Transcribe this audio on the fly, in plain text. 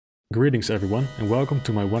Greetings everyone, and welcome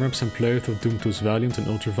to my 100% playthrough of Doom 2's Valiant and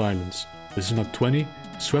Ultraviolence. This is MAP20,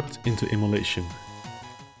 Swept into Immolation.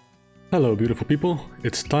 Hello beautiful people,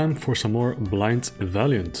 it's time for some more blind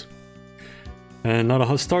Valiant. And not a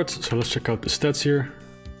hot start, so let's check out the stats here.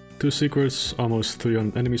 2 secrets, almost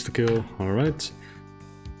 300 enemies to kill, alright.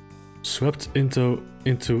 Swept into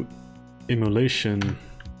Immolation.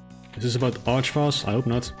 Is this about Archfiles? I hope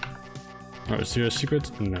not. Alright, is there a secret?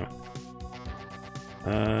 No.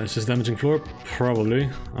 Is this damaging floor? Probably.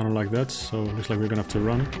 I don't like that, so looks like we're gonna have to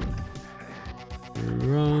run.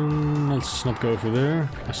 Let's not go over there.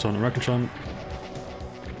 I saw a Rakatron.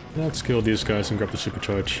 Let's kill these guys and grab the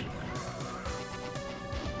supercharge.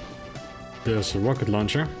 There's a rocket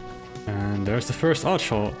launcher. And there's the first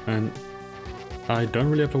Archfall, and I don't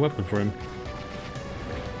really have a weapon for him.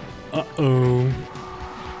 Uh-oh.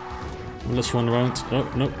 Let's run around.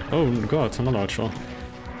 Oh, no. Oh god, another Archfall.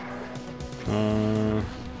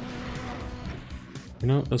 You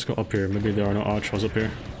know, let's go up here. Maybe there are no Archfalls up here.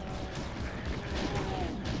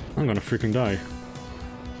 I'm gonna freaking die.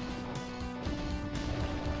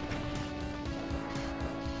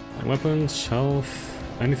 Weapons, health,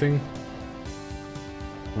 anything?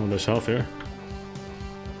 Oh, there's health here.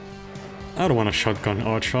 I don't want a shotgun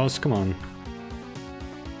Archfiles, come on.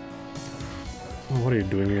 Oh, what are you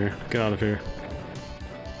doing here? Get out of here.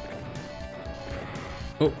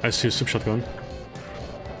 Oh, I see a super shotgun.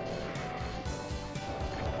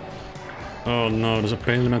 Oh no, there's a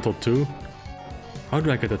pain elemental too. How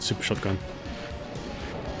do I get that super shotgun?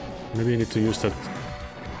 Maybe I need to use that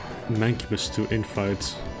Mancubus to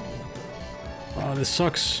infight. Oh, this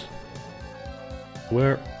sucks.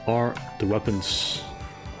 Where are the weapons?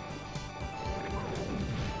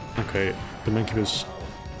 Okay, the Mancubus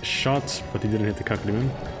shot, but he didn't hit the Kakademon.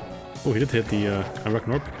 Oh, he did hit the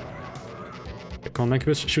Arachnorp. Come on,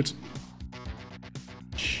 Mancubus, shoot!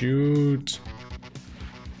 Shoot!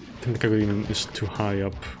 I think the Kakademon is too high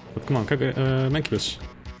up. But come on, Mancubus.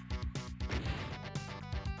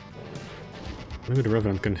 Maybe the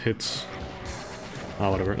Revenant can hit.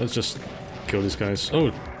 Ah, whatever, let's just kill these guys.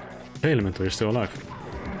 Oh! Hey, Elemental, you're still alive.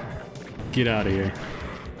 Get out of here.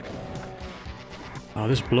 Oh,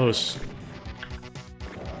 this blows.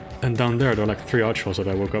 And down there are like 3 Archfalls that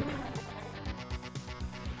I woke up.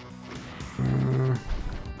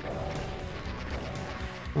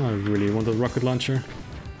 I really want a rocket launcher.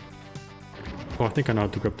 Oh, I think I know how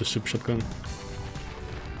to grab the super shotgun.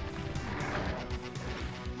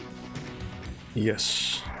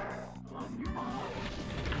 Yes.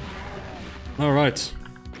 Alright.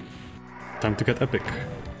 Time to get epic.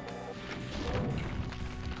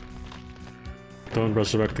 Don't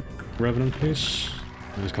resurrect the Revenant, please.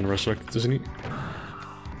 He's gonna resurrect it, isn't he?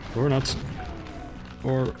 Or not.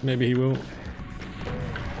 Or maybe he will.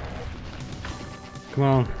 Come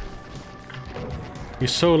on.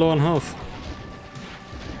 He's so low on health.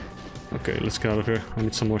 Okay, let's get out of here. I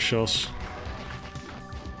need some more shells.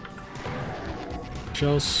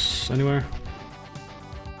 Shells anywhere?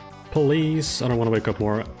 Please. I don't want to wake up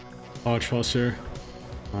more Archfalls here.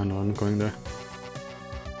 Oh no, I'm going there.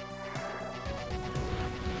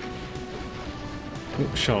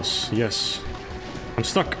 Oh, shells. Yes. I'm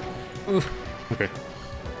stuck. Ugh. Okay.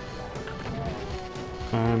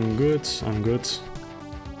 I'm good. I'm good.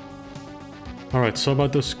 Alright, so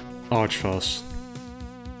about those Archfalls.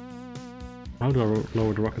 How do I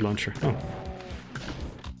lower the rocket launcher? Oh.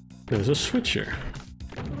 There's a switch here.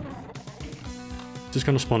 Is this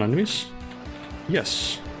gonna spawn enemies?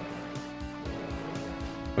 Yes.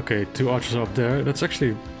 Okay, 2 archers up there. That's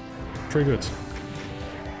actually pretty good.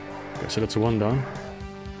 Okay, so that's 1 down.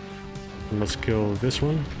 And let's kill this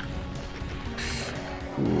one.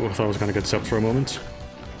 Ooh, I thought I was gonna get zapped for a moment.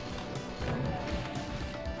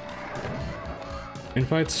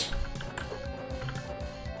 Infights?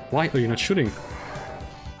 Why are you not shooting?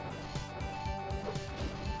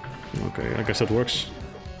 Okay, I guess that works.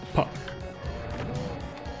 Pop.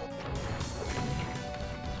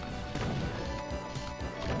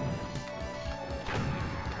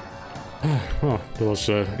 Oh, that was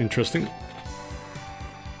interesting.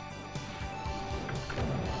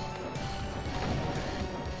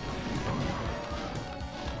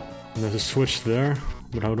 And there's a switch there,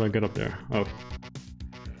 but how do I get up there? Oh.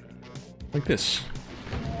 Like this.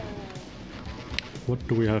 What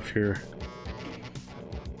do we have here?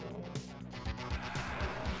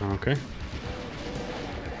 Okay.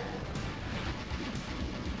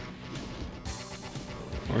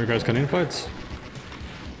 Are you guys gonna infight?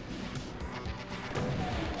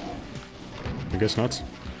 I guess not.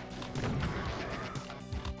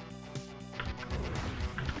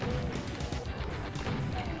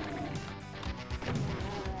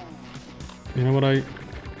 You know what I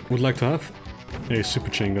would like to have? A super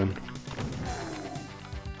chain gun.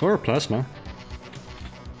 Or a plasma.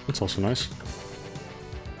 That's also nice.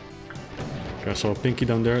 Okay, I saw a pinky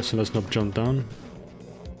down there, so let's not jump down.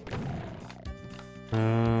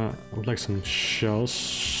 I would like some shells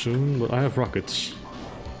soon, but I have rockets.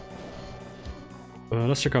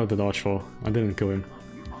 Let's check out the dodgefall. I didn't kill him.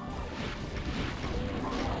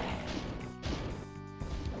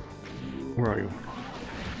 Where are you?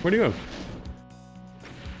 Where'd you go?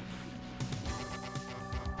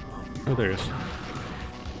 Oh, there he is.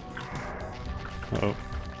 Uh-oh.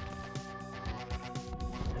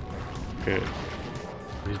 Okay.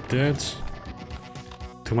 He's dead.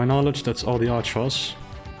 To my knowledge, that's all the archfalls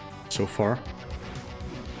so far.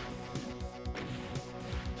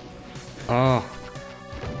 Ah.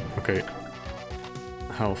 Okay.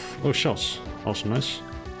 Health. Oh, shells. Also nice.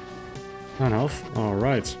 And health.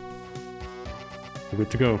 Alright. Good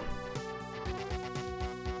to go.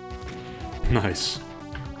 Nice.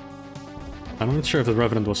 I'm not sure if the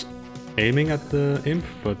Revenant was aiming at the imp,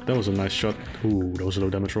 but that was a nice shot. Ooh, that was a low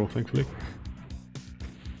damage roll, thankfully.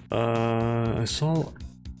 I saw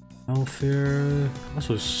health here.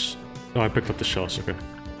 Oh, I picked up the shells, okay.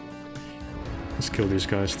 Let's kill these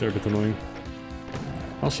guys, they're a bit annoying.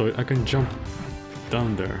 Also, I can jump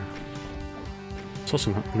down there. Saw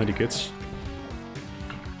some medikits.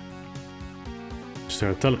 Is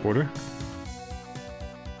there a teleporter?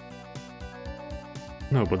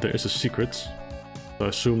 No, but there is a secret. So I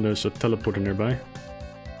assume there's a teleporter nearby.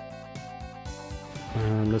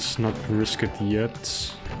 Let's not risk it yet.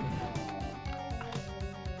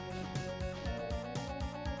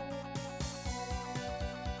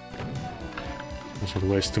 Let's not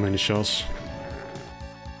waste too many shells.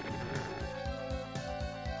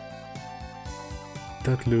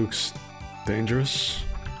 That looks dangerous.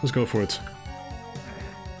 Let's go for it.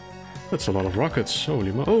 That's a lot of rockets.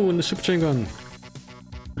 Holy mo— oh, and the super chain gun!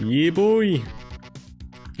 Yeah, boy!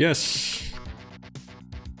 Yes!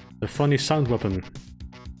 The funny sound weapon.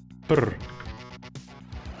 Brr.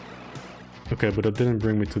 Okay, but that didn't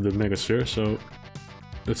bring me to the Megasphere, so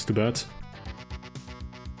that's too bad.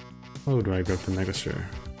 How do I grab the Megasphere?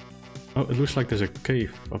 Oh, it looks like there's a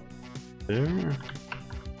cave up there.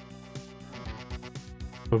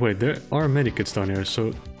 But wait, there are medikits down here,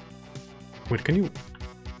 so... wait, can you...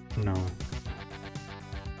 no.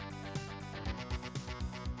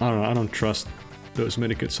 I don't know, I don't trust those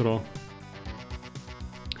medikits at all.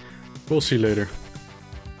 We'll see later.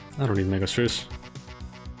 I don't need Megaspheres.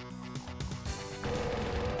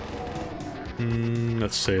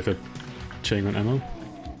 Let's save it. Chain on ammo.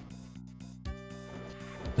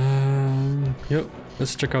 Yep,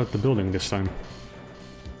 let's check out the building this time.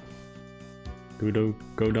 Do we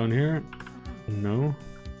go down here? No.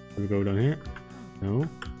 Do we go down here? No.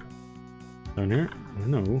 Down here?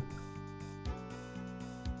 No.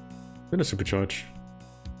 Then a supercharge.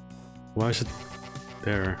 Why is it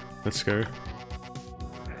there? That's scary.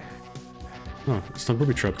 Oh, it's not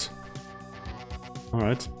booby trapped.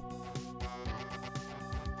 Alright.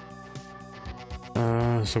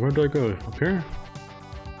 So where do I go? Up here?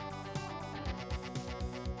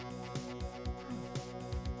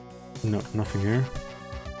 No, nothing here.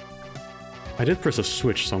 I did press a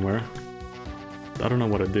switch somewhere. I don't know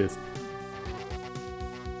what I did.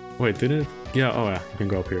 Wait, did it? Yeah, oh yeah, you can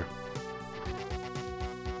go up here.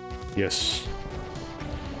 Yes.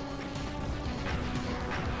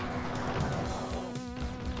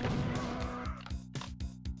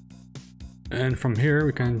 And from here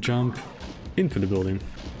we can jump into the building.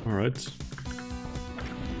 Alright.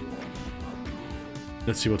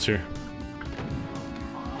 Let's see what's here.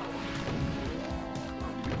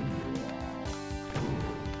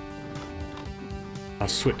 A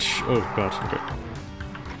switch. Oh god, okay.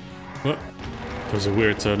 Well, that was a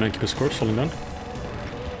weird Mancubus corpse falling down.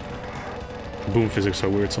 Boom physics are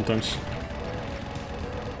weird sometimes.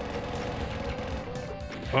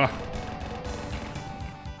 Ah!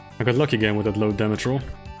 I got lucky again with that low damage roll.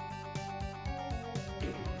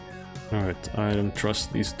 Alright, I don't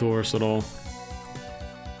trust these doors at all.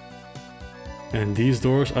 And these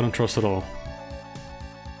doors I don't trust at all.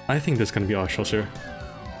 I think there's gonna be archers here.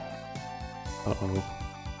 Uh-oh.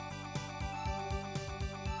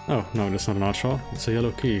 Oh, no, that's not an archfall. It's a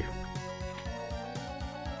yellow key.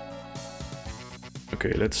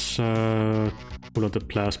 Okay, let's pull out the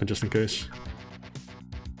plasma just in case.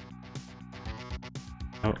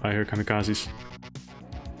 Oh, I hear kamikazes.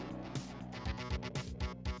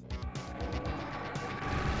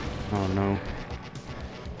 Oh no.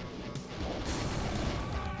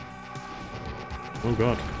 Oh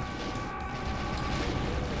god.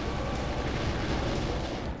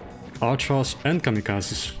 Archers and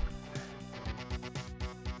Kamikazes.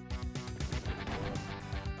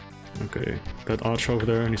 Okay, that Archer over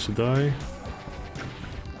there needs to die.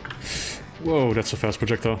 Whoa, that's a fast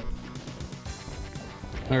projectile.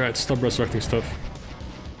 Alright, stop resurrecting stuff.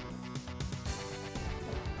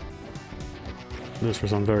 Those were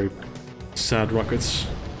some very sad rockets.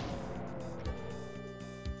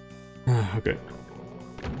 Okay.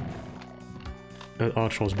 That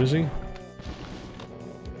Archer is busy.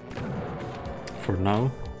 For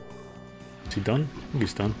now. Is he done? I think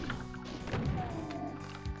he's done.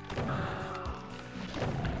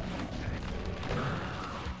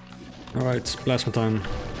 Alright, plasma time.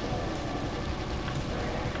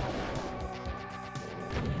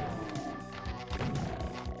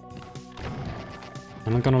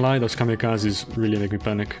 I'm not gonna lie, those kamikazes really make me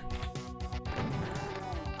panic.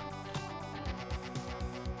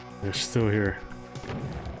 They're still here.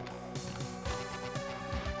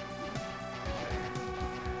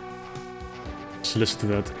 Just listen to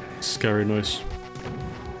that scary noise.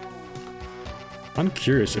 I'm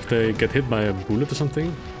curious if they get hit by a bullet or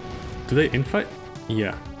something. Do they infight?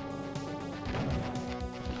 Yeah.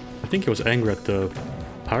 I think he was angry at the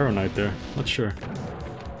Pyro Knight there. Not sure.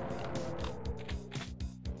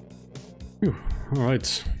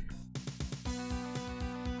 Alright.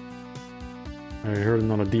 I heard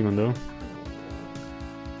another demon though.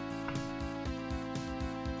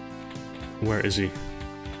 Where is he?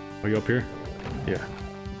 Are you up here? Yeah.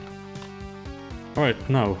 Alright,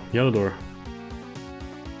 now, yellow door.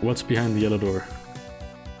 What's behind the yellow door?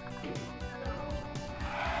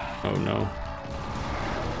 Oh no.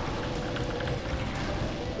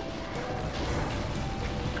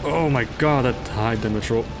 Oh my god, that high damage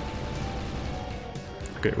roll.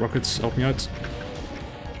 Okay, rockets, help me out.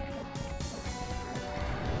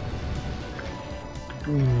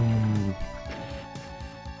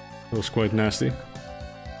 That was quite nasty.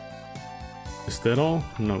 Is that all?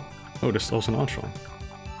 No. Oh, there's also an Archer.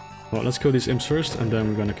 Well, let's kill these imps first, and then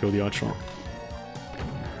we're gonna kill the Archer.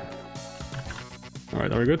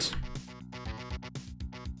 Alright, are we good?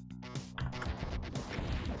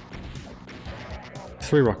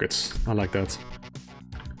 Three rockets. I like that.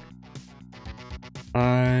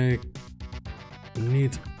 I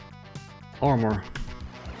need armor.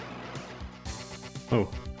 Oh.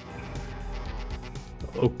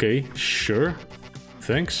 Okay, sure.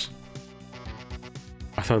 Thanks.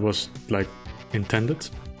 I thought it was, like, intended.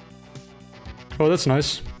 Oh, that's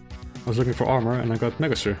nice. I was looking for armor and I got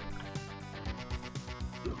Megasphere.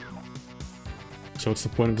 So what's the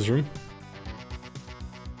point of this room?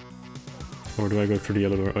 Or do I go through the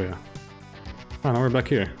yellow door? Oh yeah. Ah, now we're back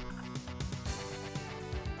here.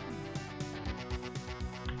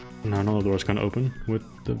 Now another door is gonna open with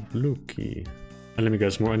the blue key. And let me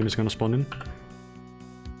guess, more enemies gonna spawn in?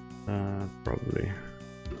 Probably.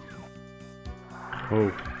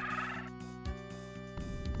 Oh.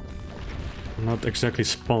 Not exactly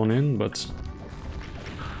spawn in, but...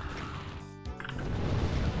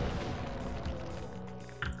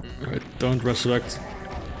 Alright, don't resurrect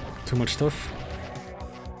too much stuff.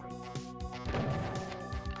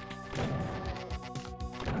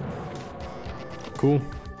 Cool.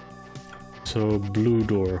 So, blue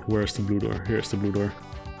door. Where's the blue door? Here's the blue door.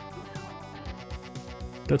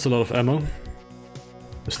 That's a lot of ammo.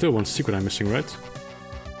 There's still one secret I'm missing, right?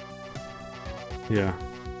 Yeah.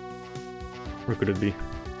 Where could it be?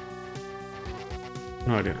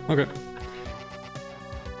 No idea. Okay.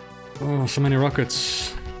 Oh, so many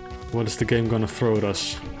rockets. What is the game gonna throw at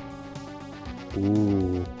us?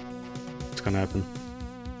 Ooh. What's gonna happen?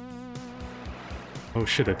 Oh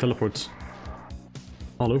shit, they teleport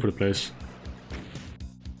all over the place.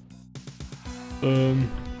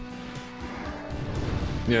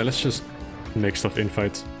 Yeah, let's just make stuff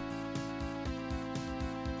infight.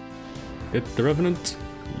 Hit the Revenant.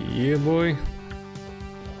 Yeah, boy.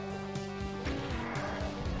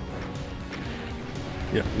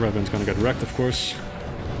 Yeah, Revenant's gonna get wrecked, of course.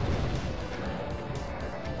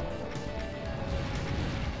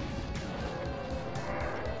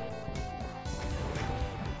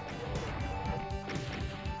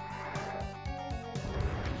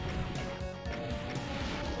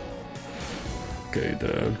 Okay,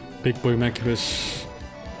 the big boy Macubus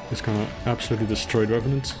is gonna absolutely destroy the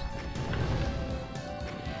Revenant.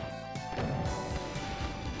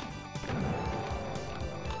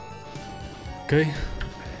 Okay.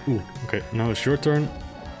 Ooh, okay, now it's your turn.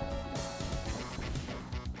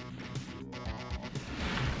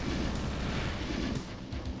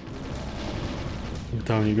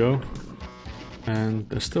 Down you go. And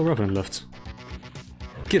there's still Revenant left.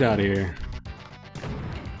 Get out of here.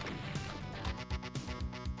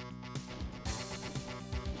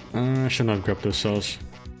 I should not grab those cells.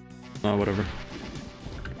 Oh, whatever.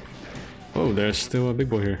 Oh, there's still a big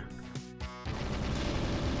boy here.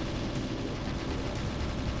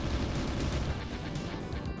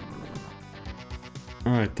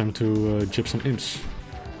 Alright, time to jib some imps.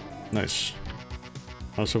 Nice.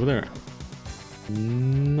 How's over there?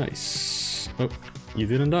 Nice. Oh, you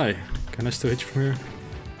didn't die. Can I still hit you from here?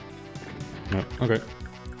 No, okay.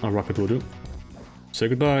 A rocket will do. Say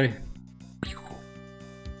goodbye.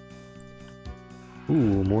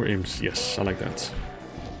 Ooh, more imps. Yes, I like that.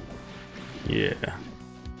 Yeah.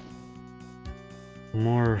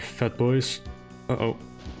 More fat boys. Uh-oh.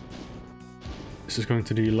 This is going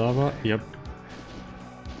to the lava. Yep.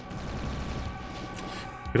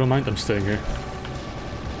 You don't mind? I'm staying here.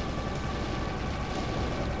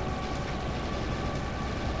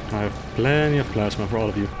 I have plenty of plasma for all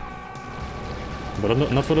of you. But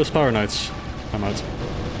not for those power knights. I'm out.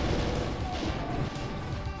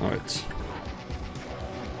 Alright.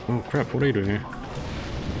 Oh crap, what are you doing here?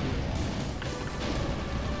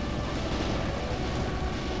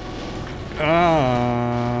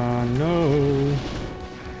 Ah, no.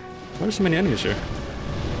 Why are so many enemies here?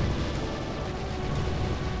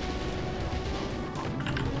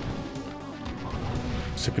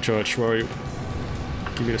 Supercharge, where are you?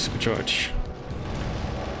 Give me the supercharge.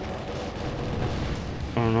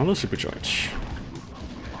 Oh, another supercharge.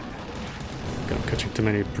 Okay, I'm catching too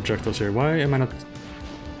many projectiles here. Why am I not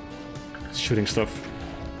shooting stuff?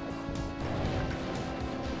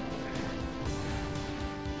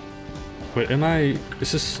 Wait, am I...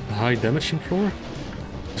 Is this high damaging floor?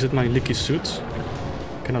 Is it my leaky suit?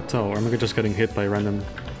 Cannot tell, or am I just getting hit by random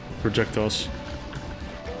projectiles?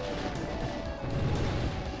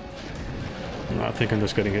 No, I think I'm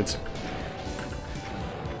just getting hit.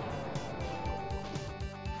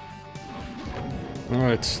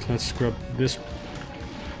 Alright, let's grab this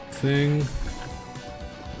thing.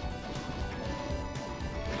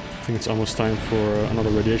 I think it's almost time for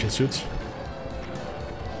another radiation suit.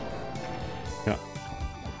 Yeah.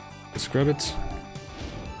 Let's grab it.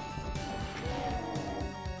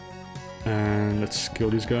 And let's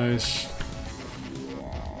kill these guys.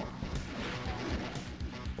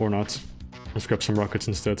 Or not. Let's grab some rockets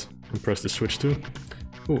instead and press the switch too.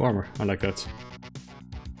 Ooh, armor. I like that.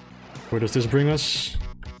 Where does this bring us?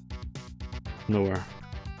 Nowhere.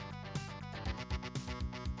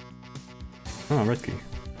 Oh, red key.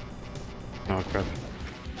 Oh, crap.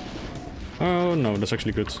 Oh, no, that's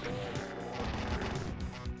actually good.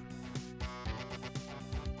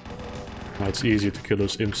 Now it's easier to kill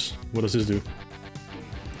those imps. What does this do?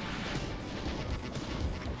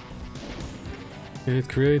 It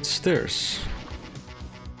creates stairs.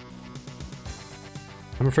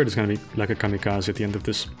 I'm afraid it's gonna be like a kamikaze at the end of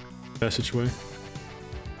this passageway.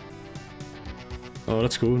 Oh,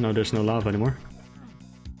 that's cool. Now there's no lava anymore.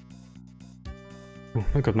 Oh,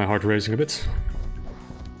 I got my heart racing a bit.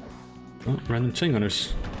 Oh, random chain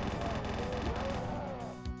gunners.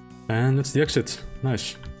 And that's the exit.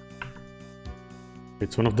 Nice.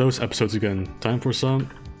 It's one of those episodes again. Time for some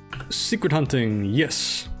secret hunting.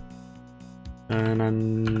 Yes! And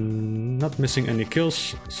I'm not missing any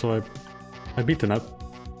kills, so I beat the map.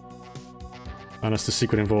 Unless the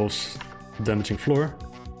secret involves damaging floor.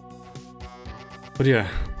 But yeah.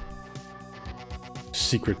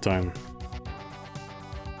 Secret time.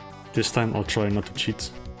 This time I'll try not to cheat.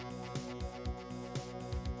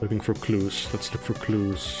 Looking for clues. Let's look for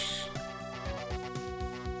clues.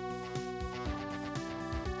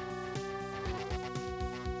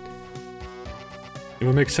 It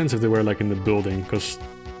would make sense if they were like in the building, because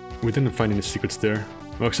we didn't find any secrets there.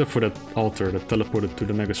 Well, except for that altar that teleported to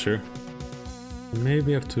the Megasphere.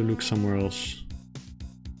 Maybe I have to look somewhere else.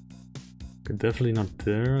 Okay, definitely not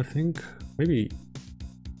there, I think. Maybe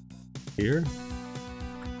here?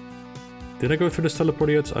 Did I go through this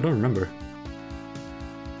teleporter yet? I don't remember.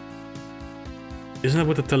 Isn't that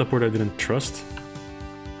with the teleporter I didn't trust?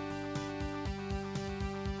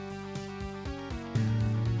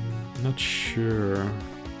 Not sure.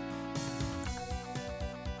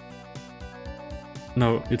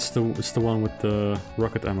 No, it's the one with the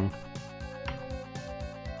rocket ammo.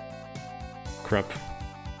 Crap.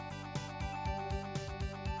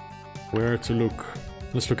 Where to look?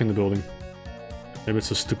 Let's look in the building. Maybe it's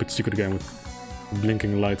a stupid secret game with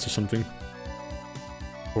blinking lights or something.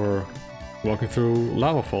 Or walking through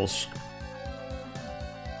lava falls.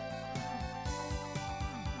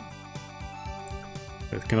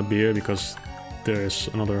 It cannot be here because there's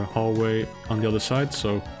another hallway on the other side,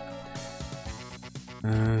 so...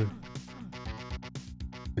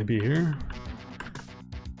 maybe here?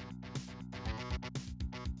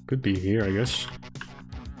 Could be here, I guess.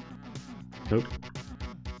 Nope.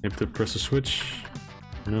 Maybe to press the switch.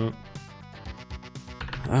 No.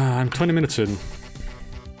 I'm 20 minutes in.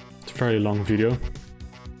 It's a very long video.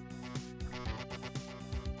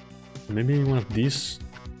 Maybe one of these?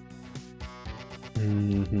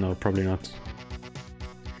 No, probably not.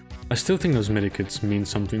 I still think those medikits mean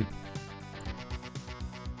something.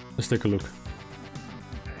 Let's take a look.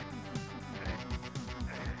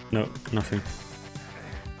 No, nothing.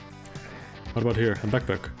 What about here? A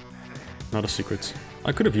backpack. Not a secret.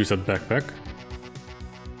 I could have used that backpack.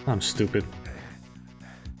 I'm stupid.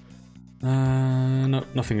 No,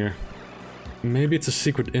 nothing here. Maybe it's a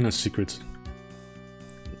secret in a secret.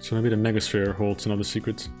 So maybe the Megasphere holds another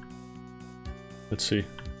secret. Let's see.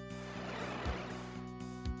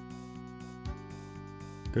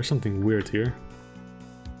 There's something weird here.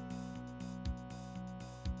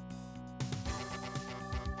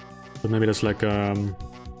 But maybe that's like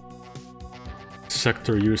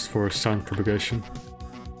sector used for sound propagation.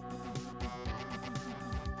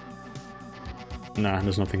 Nah,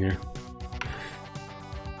 there's nothing here.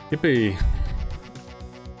 Yippee!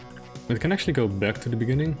 But can I actually go back to the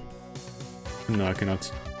beginning? No, I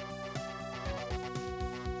cannot.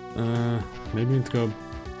 Maybe I need to go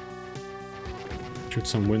shoot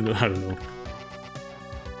some window. I don't know.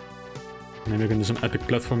 Maybe I can do some epic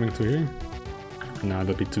platforming to here. Nah,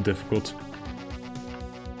 that'd be too difficult.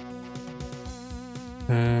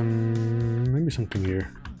 Maybe something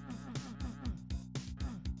here.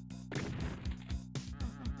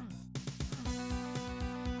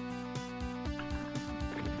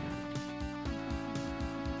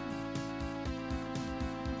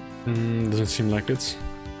 Doesn't seem like it.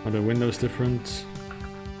 Are the windows different?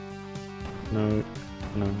 No,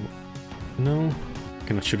 no, no.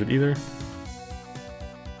 Cannot shoot it either.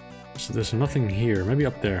 So there's nothing here. Maybe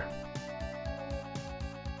up there.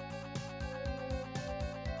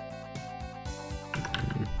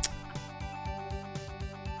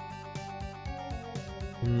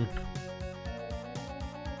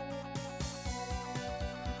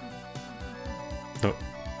 Oh.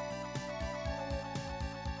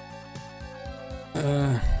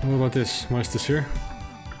 What about this? Why is this here?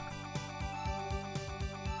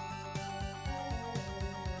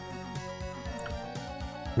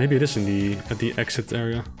 Maybe it is in the at the exit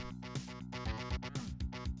area.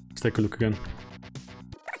 Let's take a look again.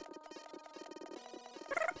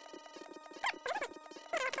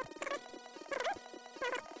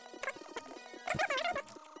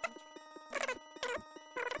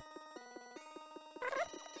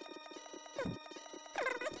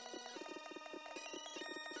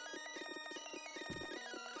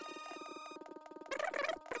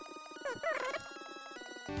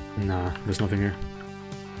 Nah, there's nothing here.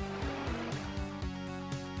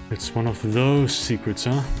 It's one of those secrets,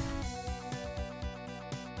 huh?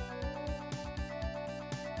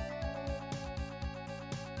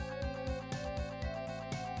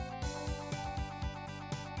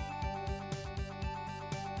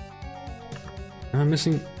 I'm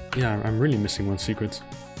missing... yeah, I'm really missing one secret.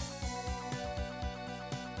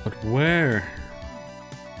 But where?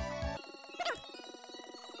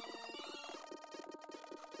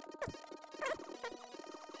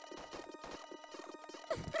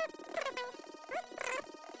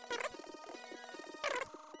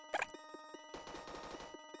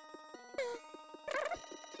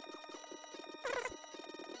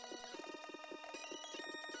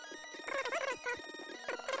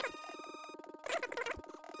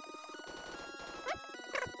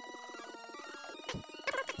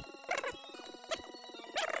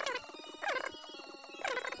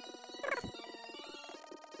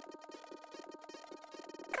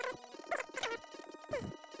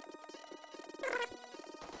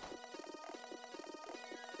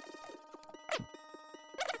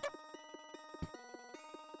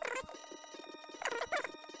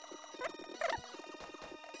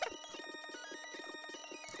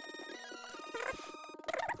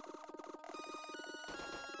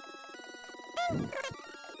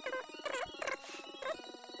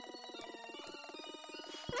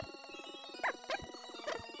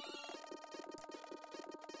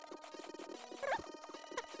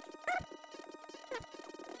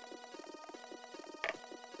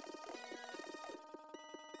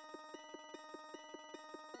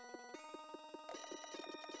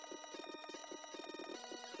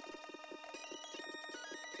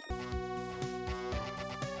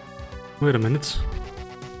 Wait a minute.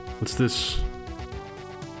 What's this?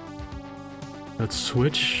 That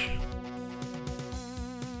switch?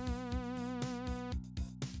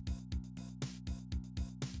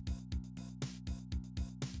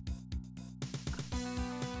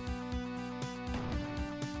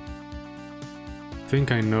 think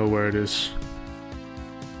I know where it is.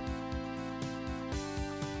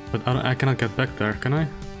 But I cannot get back there, can I?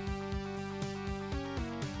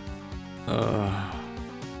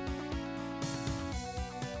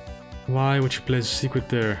 Why would you place a secret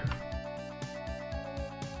there?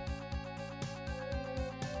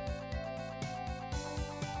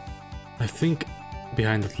 I think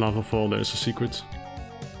behind that lava fall there's a secret.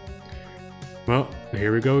 Well,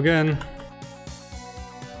 here we go again.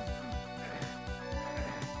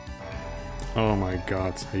 Oh my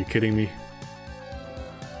god, are you kidding me?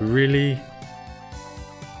 Really?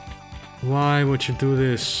 Why would you do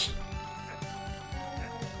this?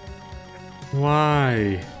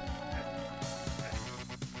 Why?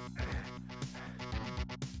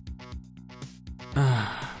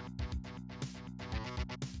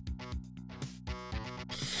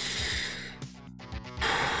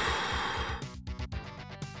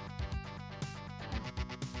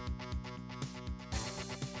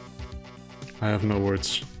 I have no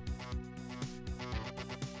words.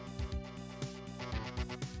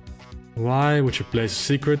 Why would you place a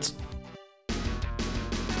secret?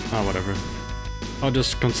 Ah, whatever. I'll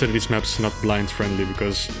just consider these maps not blind friendly,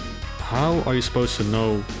 because how are you supposed to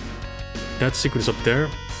know that secret is up there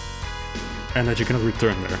and that you cannot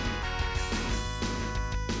return there?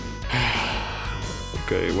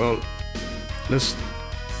 Okay, well, let's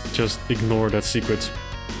just ignore that secret.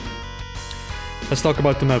 Let's talk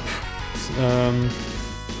about the map.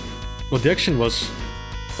 Well, the action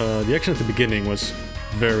at the beginning was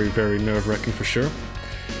very, very nerve-wracking for sure.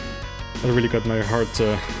 That really got my heart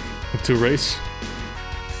to race.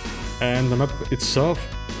 And the map itself,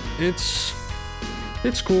 it's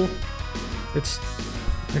cool. It's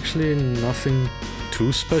actually nothing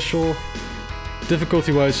too special.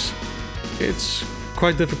 Difficulty-wise, it's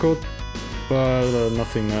quite difficult, but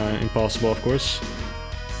nothing impossible, of course.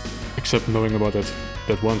 Except knowing about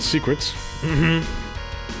that one secret.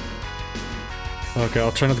 Okay,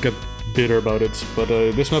 I'll try not to get bitter about it, but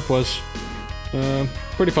this map was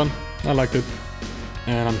pretty fun. I liked it,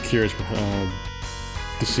 and I'm curious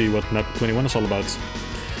to see what map 21 is all about.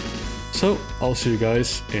 So I'll see you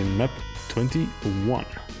guys in map 21.